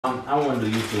I wanted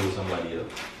to do YouTube with somebody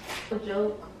else. A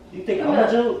joke. You think I'm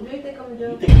a joke? Do you think I'm a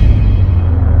joke?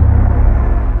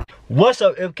 What's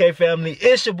up, MK family?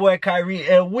 It's your boy Kyree,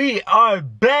 and we are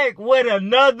back with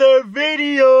another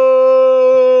video.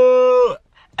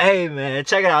 Hey man,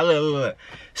 check it out. Look.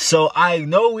 So I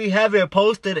know we haven't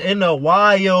posted in a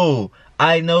while.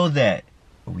 I know that.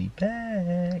 We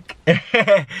back.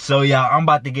 So y'all, I'm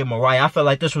about to get Mariah. I feel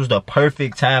like this was the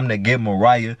perfect time to get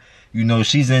Mariah. You know,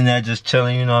 she's in there just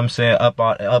chilling, you know what I'm saying,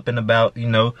 up and about, you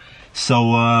know.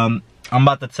 So I'm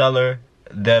about to tell her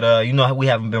that you know, we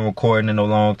haven't been recording in a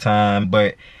long time,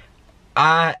 but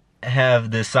I have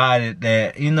decided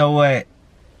that, you know what,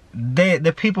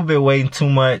 the people been waiting too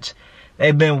much.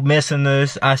 They've been missing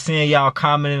us. I seen y'all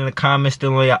commenting in the comments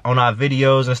still on our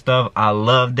videos and stuff. I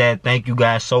love that. Thank you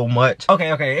guys so much.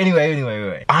 Okay.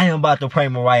 Anyway. I am about to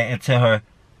prank Mariah and tell her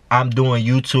I'm doing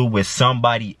YouTube with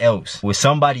somebody else.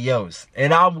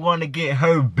 And I'm going to get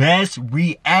her best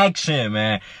reaction,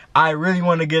 man. I really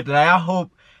want to get that. I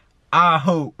hope. I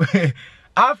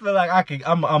feel like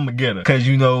I'm gonna get her. Cause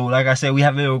you know, like I said, we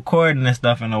haven't been recording and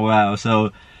stuff in a while.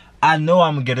 So I know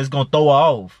I'm gonna get her. It's gonna throw her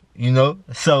off. You know,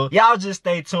 so y'all just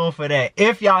stay tuned for that.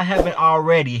 If y'all haven't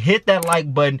already, hit that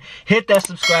like button, hit that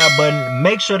subscribe button,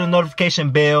 make sure the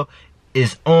notification bell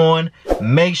is on,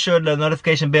 make sure the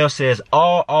notification bell says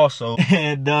all also,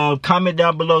 and comment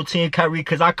down below Team Kyree,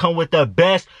 because I come with the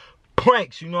best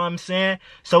pranks, you know what I'm saying?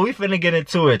 So we finna get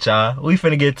into it, y'all. We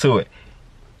finna get to it.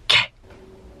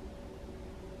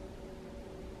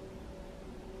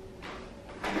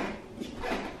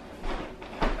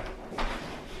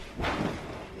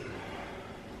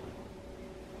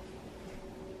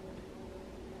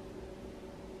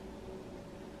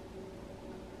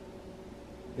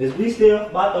 Is we still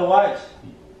about to watch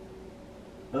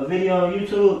a video on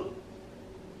YouTube?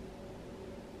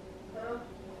 Huh?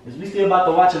 Is we still about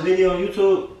to watch a video on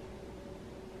YouTube?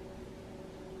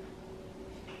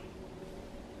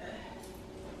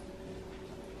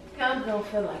 I don't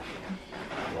feel like it.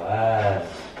 Wow.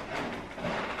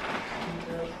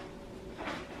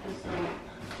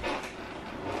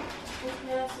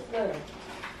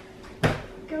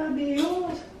 Can I be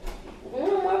yours?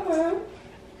 My friend.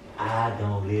 I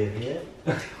don't live here.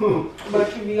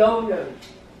 But you be older.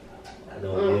 I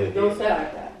don't live Don't here. say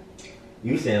like that.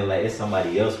 You saying like it's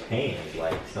somebody else paying,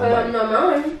 like But somebody. I'm not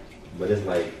mine. But it's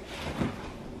like,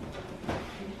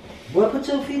 boy, put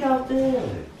your feet out there.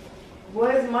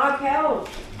 Where's my couch?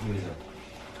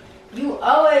 You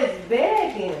always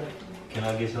begging. Can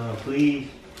I get some, please?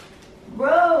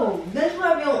 Bro, this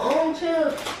have your own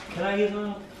chips. Can I get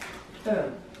some?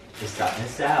 Sure. It's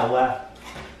inside. Why?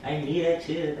 I ain't need that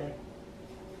chip.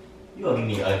 You gonna give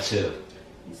me a chip?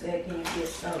 You said, can you get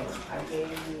some? I gave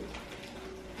you.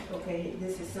 Okay,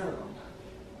 this is some.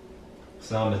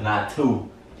 Some is not two.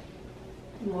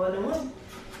 More than one.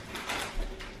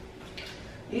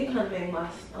 You can't make my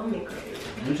stomach crazy.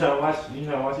 You trying to watch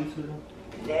YouTube? No.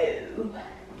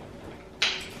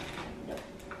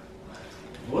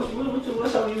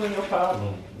 What's up with you and your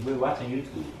problem? We're watching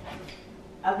YouTube.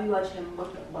 I'll be watching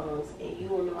MUKBANGS and you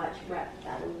want to watch rap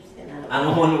battles and I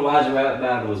don't want to watch rap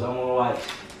battles. I want to watch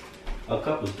a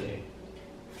couple things.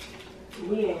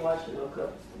 We ain't watching no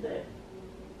couples today.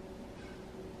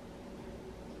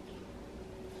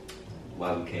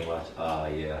 Why we can't watch? Oh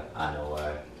yeah, I know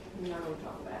why. No, I'm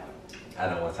talking about. I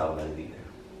don't want to talk about it either.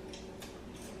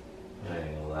 I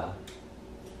ain't gonna lie.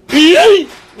 Do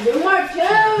more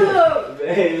chips!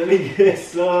 Hey, let me get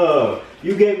some.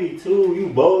 You gave me two. You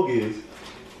bogus.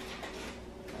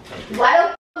 Why the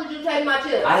f would you take my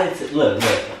chips? I didn't. Look.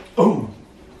 Ooh.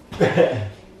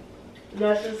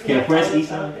 That's just Can Prince eat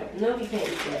something? No, he can't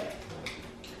eat that.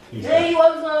 Then you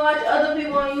always gonna watch other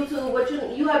people on YouTube, but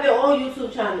you have your own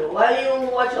YouTube channel. Why you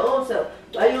don't watch your own self?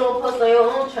 Why you don't post on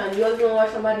your own channel? You always gonna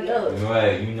watch somebody else.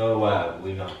 Right, you know why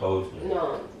we not posting.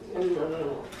 No. And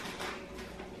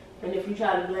if you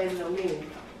try to blame it on me.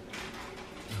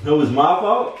 It was my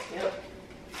fault? Yep.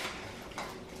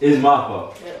 It's my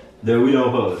fault. Yep. That we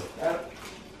don't post. Yep.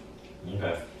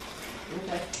 Okay.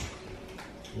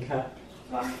 Okay.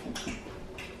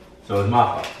 So it's my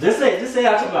fault. Just say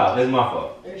out your mouth. It's my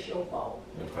fault. It's your fault.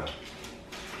 Okay.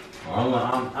 Well,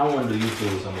 I want to do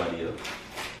YouTube with somebody else.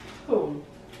 Cool.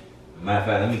 Matter of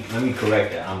fact, let me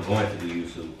correct that. I'm going to do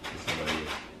YouTube with somebody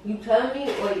else. You tell me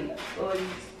or you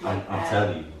I'm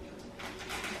telling you.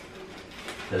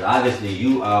 Because obviously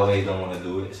you always don't want to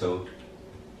do it, so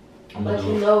I'm gonna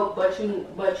do it.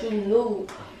 But you knew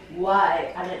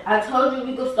why. I told you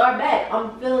we could start back.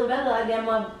 I'm feeling better. I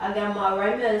got my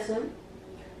right medicine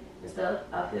and stuff.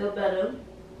 I feel better.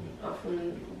 I'm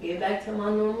gonna get back to my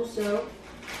normal self.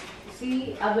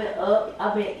 see, I've been up,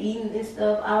 I've been eating and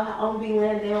stuff. I don't be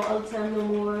laying down all the time no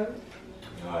more.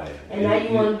 Right. And now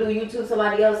you want to do YouTube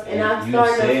somebody else, and I'm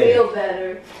starting to feel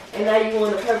better. And now you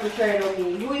want to perpetrate on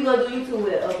me. Who you gonna do YouTube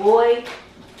with? A boy?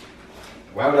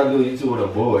 Why would I do YouTube with a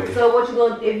boy? So what you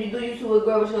gonna? If you do YouTube with a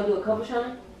girl, what you gonna do? A couple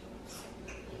channel?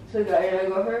 So you got another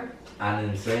girlfriend? I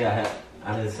didn't say I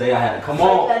had. Come so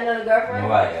on. You got another girlfriend?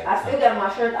 Mariah. I still got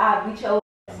my shirt. I beat your.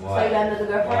 So you got another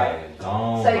girlfriend? Mariah,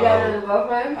 gone, so you got another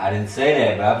girlfriend? I didn't say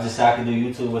that, but I'm just saying I can do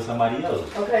YouTube with somebody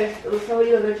else. Okay, so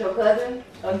you gonna get your cousin?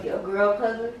 A girl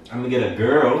cousin? I'm gonna get a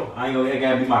girl. I ain't gonna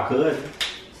gotta be my cousin.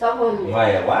 Stop on me.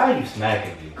 Mariah, why are you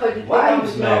smacking me? Why are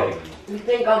you smacking me? You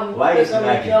think I'm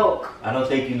a joke? I don't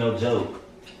think you no joke.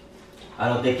 I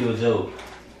don't think you a joke.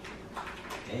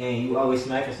 And you always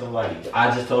smacking somebody. I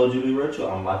just told you to be virtual.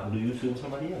 I'm about to do YouTube with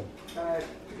somebody else. Alright,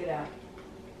 get out.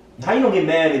 How you gonna get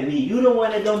mad at me? You the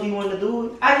one that don't be wanting to do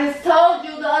it. I just told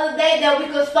you the other day that we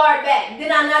could start back.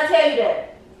 Did I not tell you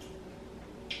that?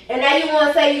 And now you want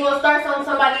to say you want to start something with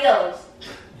somebody else.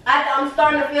 I'm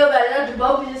starting to feel better. That's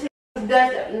both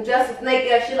just a snake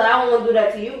ass shit. Like, I don't want to do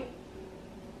that to you.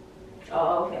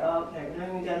 Oh, okay, okay. Now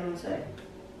you got nothing to say.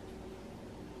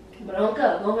 But don't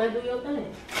go. Go ahead and do your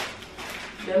thing.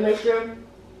 Then make sure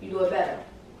you do it better.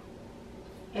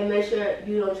 And make sure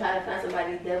you don't try to find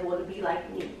somebody that want to be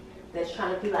like me. That's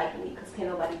trying to be like me. Because can't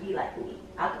nobody be like me.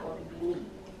 I can only be me.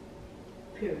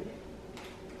 Period.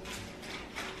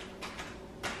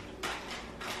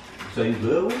 So you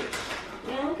good with it?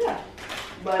 Yeah, I don't care.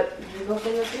 But you gonna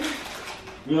say nothing?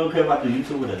 You don't care about the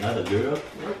YouTube with another girl?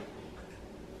 Nope.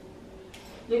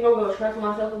 You gonna go stress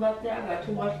myself about that? I got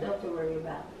too much stuff to worry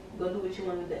about. Go do what you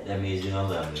want to do. That means you don't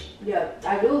love me. Yeah,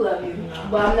 I do love you.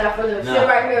 Nah. But I'm not gonna sit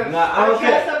right here. Nah, I don't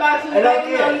care. About you I don't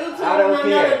making care. on YouTube I don't with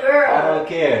care. another girl. I don't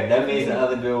care. That means the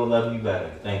other girl will love me better.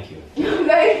 Thank you.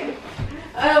 Okay?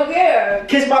 I don't care.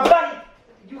 Kiss my body!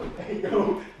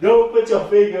 Don't put your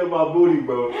finger in my booty,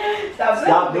 bro.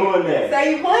 Stop doing that.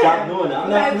 Say you playing. Stop doing that. I'm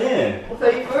not playing. So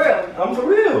you for real? I'm for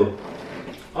real.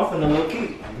 I'm finna low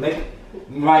key.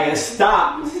 Mariah,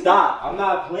 stop. Stop. I'm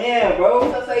not playing,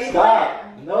 bro. So you stop.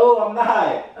 Playing. No, I'm not.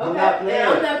 Okay. I'm not playing.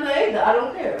 I'm not playing either. I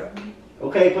don't care.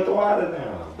 Okay, put the water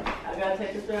down. I gotta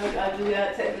take this drink. I do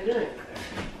gotta take the drink.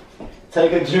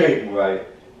 Take a drink, right?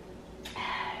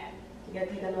 You gotta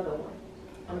take another one.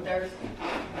 I'm thirsty.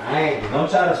 Don't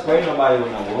try to spray nobody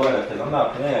with no water, cause I'm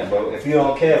not playing, bro. If you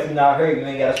don't care, if you're not hurt, you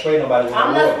ain't gotta spray nobody with no water.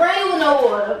 I'm not spraying with no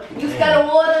water. You scared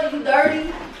of water? You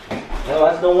dirty? No,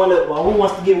 I just don't want to. Well, who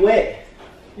wants to get wet?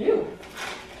 You.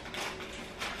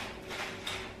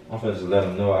 I'm finna just let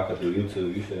them know I could do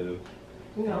YouTube. You said.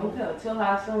 You know, don't tell. Tell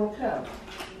how I don't tell.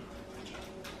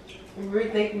 You really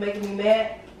think you're making me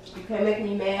mad? You can't make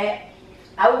me mad.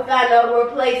 I will find a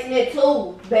replacement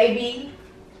too, baby.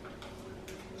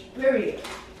 Period.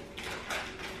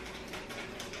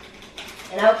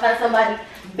 And I'll find somebody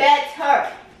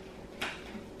better.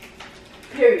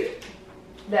 Period.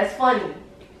 That's funny.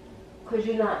 Cause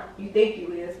you're not. You think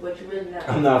you is, but you're really not.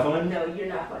 I'm not funny? No, you're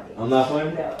not funny. I'm not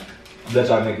funny? No. Let's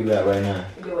try to make you laugh right now.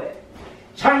 Do it.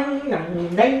 No.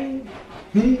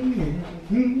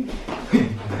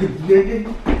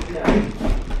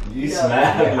 You No.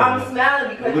 smiling. I'm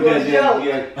smiling because you're a joke.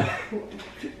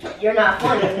 You're not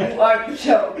funny. You are the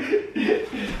joke.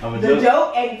 I'm a The joke.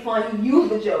 joke ain't funny. You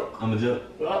the joke. I'm a joke.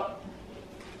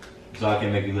 So I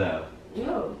can make you laugh.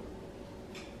 No.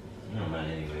 I don't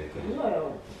mind anyway.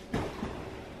 No.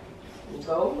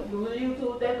 Go do what you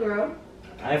do with that girl.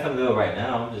 I ain't finna do it right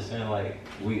now. I'm just saying like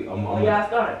When y'all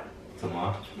start.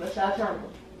 tomorrow. What's y'all time?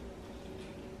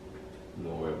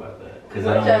 Don't worry about that. Cause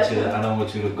I don't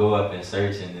want you to go up and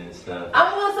searching and stuff.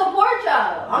 I'm gonna support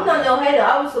y'all. I'm not no hater.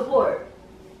 I will support.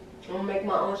 I'm gonna make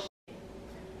my own shit.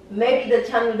 Maybe the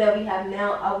channel that we have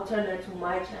now, I will turn it into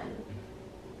my channel.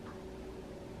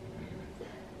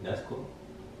 That's cool.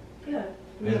 Yeah.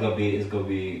 It's gonna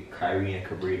be Kyree and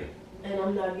Cabrita. And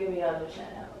I'm not giving y'all no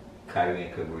shout out. Kyree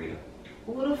and Cabrita.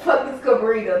 Who the fuck is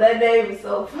Cabrita? That name is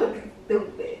so fucking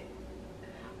stupid.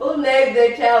 Who named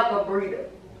their child Cabrita?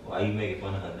 Why you making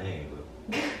fun of her name,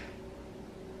 bro?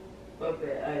 My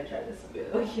bad, I ain't trying to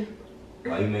spill you.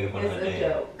 Why you making fun of her name? It's a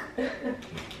joke.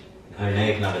 Her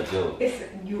name's not a joke. It's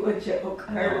you a joke.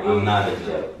 Her No, I'm not a is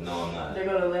joke. No, I'm not. They're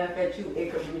gonna laugh at you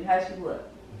and Cabrita. How she look?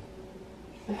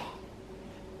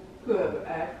 Whoever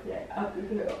asked that, I could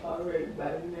hear already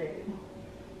by the name.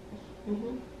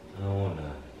 I don't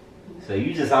wanna. So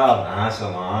you just all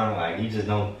nonchalant, like you just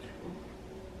don't.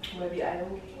 Maybe I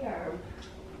don't care.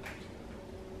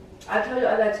 I told you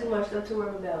I got too much stuff to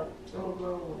worry about. I'm a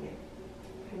grown woman.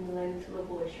 I'm letting this little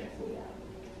boy stress me out.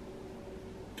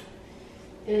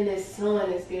 And this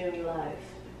son is giving me life.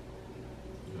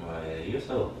 Mariah, you're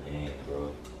so lame,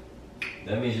 bro.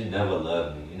 That means you never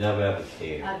loved me. You never ever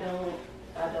cared. I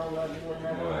don't love you and I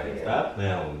don't Mariah, care. stop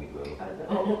playing with me, bro. I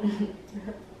don't.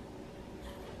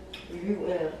 You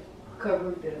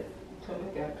Kyree.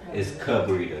 It's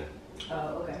Kyree. Oh,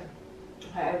 okay.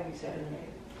 However you say her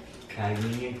name.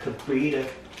 Kyree and Kyree.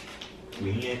 We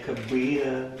and Kyree.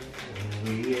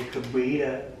 We and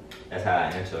Kyree. That's how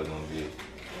our intro gonna be.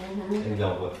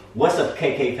 What's up,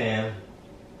 KK fam?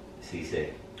 She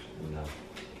said, you know.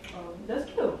 Oh, that's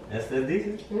cute. That's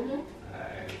decent?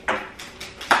 Alright.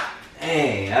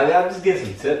 Hey, I'm just getting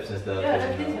some tips and stuff. Yeah,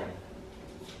 that's decent.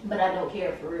 But I don't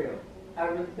care for real. I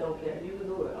really don't care. You can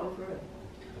do it. I'm for real.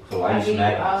 So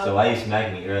why you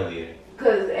smack me earlier?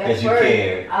 Cause you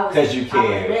care. Cause you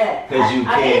care. Cause you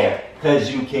care. Cause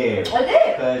you care. I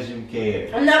did. Cause you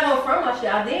care. I'm not gonna front my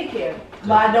shit. I did care.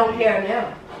 But I don't care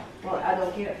now. Well, I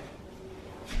don't care.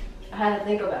 I had to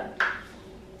think about it.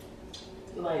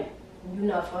 Like, you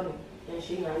not funny. And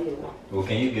she not either. Well,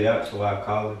 can you get out so I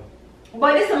call her?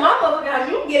 But this is my motherfucking house.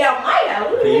 You can get out my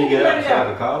house. Can you get out so I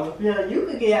can call her? Yeah, you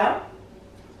can get out.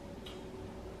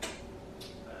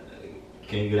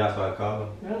 Can you get out so I can call her?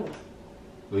 No.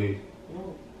 Please.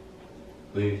 No.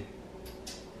 Please.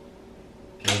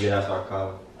 Can you get out so I can call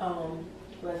her?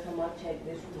 Last time I checked,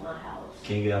 this is my house.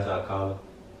 Can you get out so I can call her?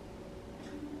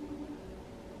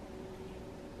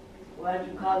 Why did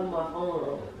you call my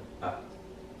phone?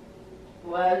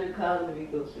 Why did you call me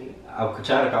to go sleep? I'm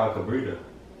trying to call Kyree.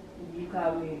 You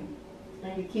call me,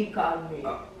 and you keep calling me.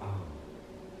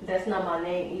 That's not my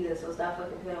name either, so stop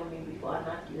fucking playing with me before I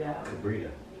knock you out. Kyree.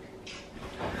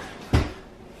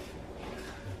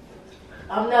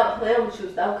 I'm not playing with you.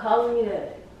 Stop calling me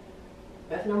that.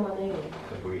 That's not my name.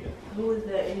 Kyree. Who is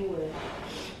that anyway?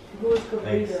 Who is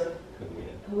Kyree?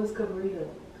 Who is Kyree?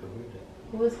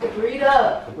 Who is Kyree?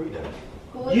 Kyree.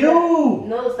 Who is You! That?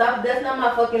 No, stop. That's not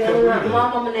my fucking name. My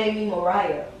mama named me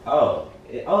Mariah. Oh,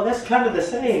 that's kind of the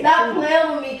same. Stop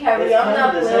playing with me, Kyree. I'm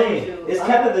not playing with you. It's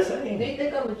kind of the same. Do you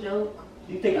think I'm a joke?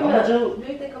 You think I'm a joke?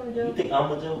 Do you think I'm a joke? You think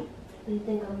I'm a joke? Do you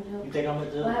think I'm a joke? You think I'm a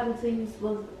joke? What happened to you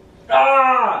supposed to?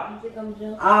 Ah! You think I'm a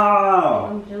joke? Oh!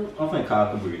 I'm a joke. I'm finna call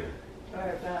Kyree.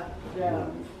 Alright, bye. Yeah.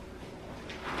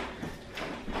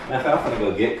 Matter of fact, I'm finna go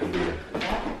get Kyree.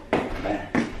 Bye.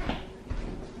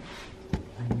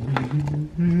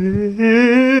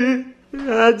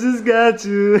 I just got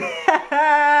you.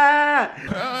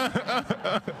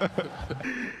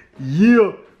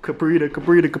 Yeah, Kyree.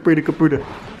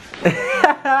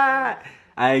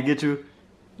 I ain't get you.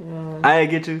 I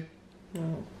ain't get you.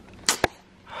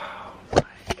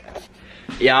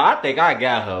 Y'all, I think I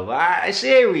got her. But she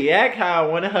ain't react how I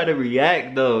wanted her to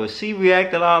react though. She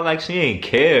reacted all like she ain't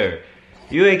care.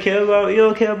 You ain't care about? You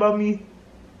don't care about me?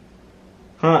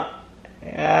 Huh?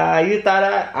 You thought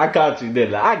I caught you,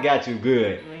 didn't I? I got you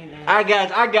good. I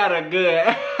got her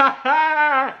good.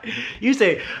 You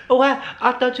say, oh,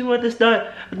 I thought you wanted to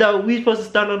start. No, we supposed to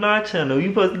start on our channel. You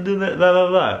supposed to do that, blah blah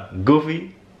blah.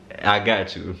 Goofy, I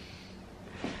got you.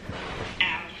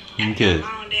 Okay.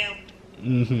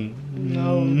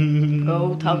 No,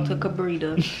 go talk to Kyree.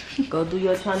 Go do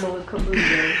your channel with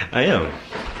Kyree. I am.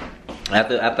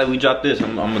 After we drop this,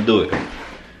 I'm gonna do it.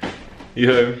 You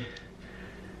heard me?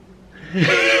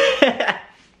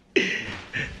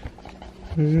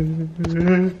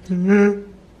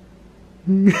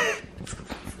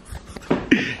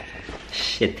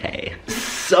 Shit, hey.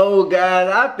 So guys,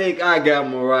 I think I got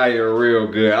Mariah real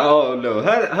good. I don't know.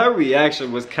 Her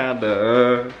reaction was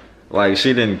kinda like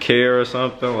she didn't care or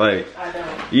something. Like I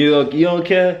don't. You don't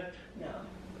care? No.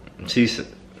 She said,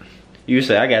 you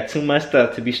say I got too much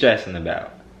stuff to be stressing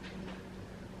about.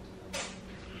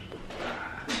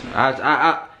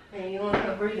 And you want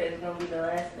Kyree, that's gonna be the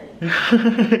last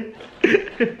thing.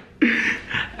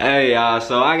 Hey y'all,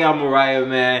 so I got Mariah,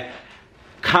 man.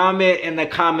 Comment in the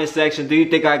comment section. Do you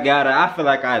think I got her? I feel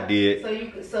like I did.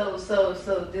 So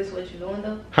this what you doing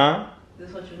though? Huh?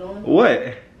 This what you doing?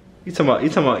 What? You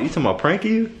talking about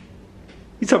pranking you?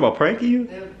 You talking about pranking you?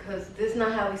 Because this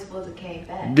not how we supposed to came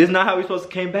back. This not how we supposed to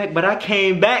came back, but I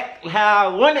came back how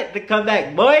I wanted to come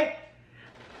back, boy.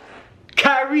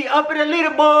 Kyree up in the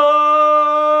leaderboard.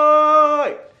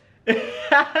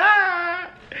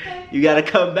 You gotta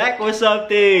come back with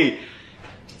something.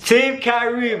 Team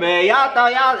Kyree, man. Y'all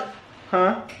thought y'all,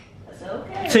 huh? That's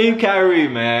okay. Team Kyree,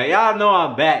 man. Y'all know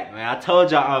I'm back, man. I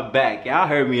told y'all I'm back. Y'all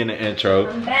heard me in the intro.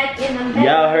 I'm back and I'm back.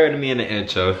 Y'all heard me in the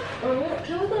intro.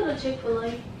 Can we go to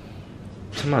Chick-fil-A?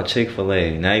 Talking about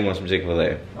Chick-fil-A. Now you want some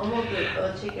Chick-fil-A. I want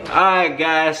the chicken. Alright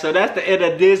guys, so that's the end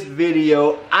of this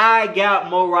video. I got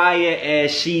Mariah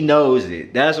and she knows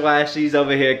it. That's why she's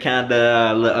over here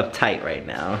kinda a little uptight right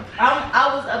now.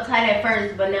 I was uptight at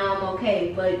first, but now I'm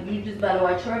okay. But you just better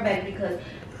watch your back because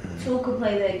two could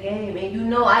play that game. And you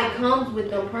know I comes with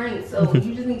them pranks, so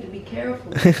you just need to be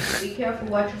careful. Be careful,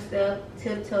 watch your step,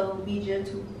 tiptoe, be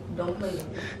gentle. Don't play them.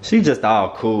 She just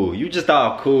all cool. You just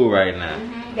all cool right now.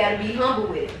 You gotta be humble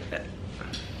with it.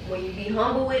 When you be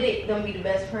humble with it, gonna be the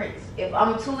best pranks. If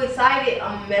I'm too excited,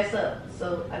 I'm gonna mess up.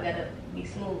 So I gotta be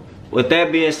smooth. With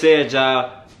that being said,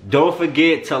 y'all, don't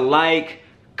forget to like,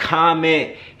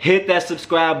 comment, hit that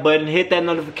subscribe button, hit that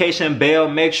notification bell,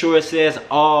 make sure it says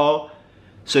all,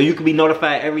 so you can be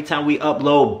notified every time we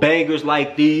upload bangers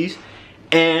like these.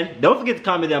 And don't forget to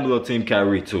comment down below Team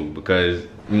Kyree too, because,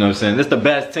 you know what I'm saying, this is the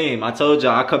best team. I told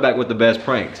y'all I come back with the best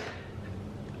pranks,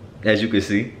 as you can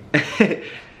see.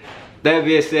 That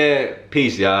being said,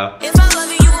 peace, y'all.